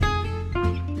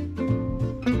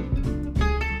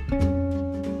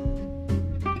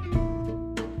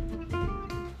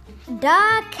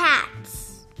The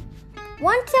cats.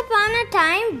 Once upon a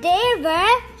time, there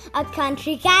were a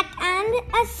country cat and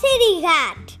a city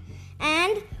cat.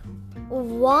 And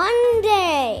one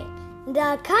day,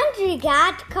 the country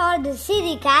cat called the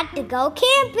city cat to go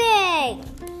camping.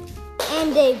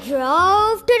 And they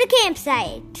drove to the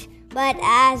campsite. But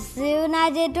as soon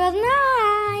as it was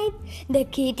night,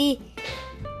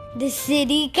 the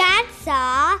city cat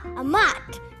saw a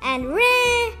moth and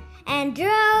ran and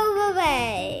drove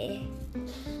away.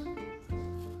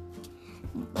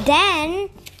 Then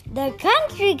the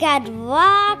country cat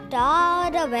walked all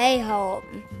the way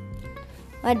home.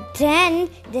 But then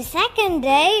the second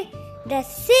day, the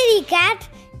city cat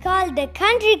called the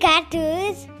country cat to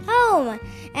his home.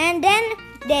 And then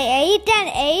they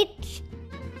ate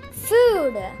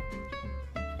food.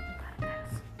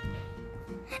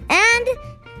 And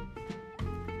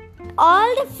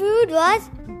all the food was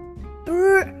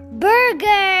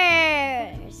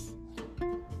burgers.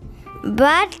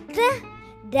 But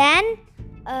then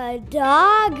a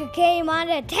dog came on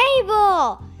the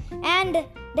table and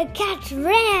the cat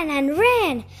ran and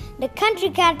ran. The country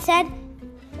cat said,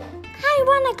 "I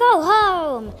want to go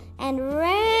home," and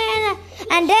ran.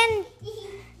 And then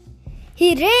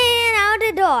he ran out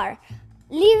the door,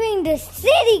 leaving the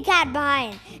city cat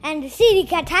behind. And the city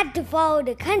cat had to follow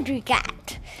the country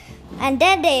cat. And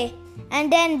then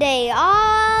they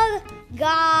all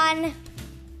gone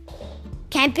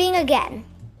camping again.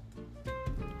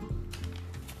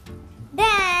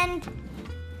 Then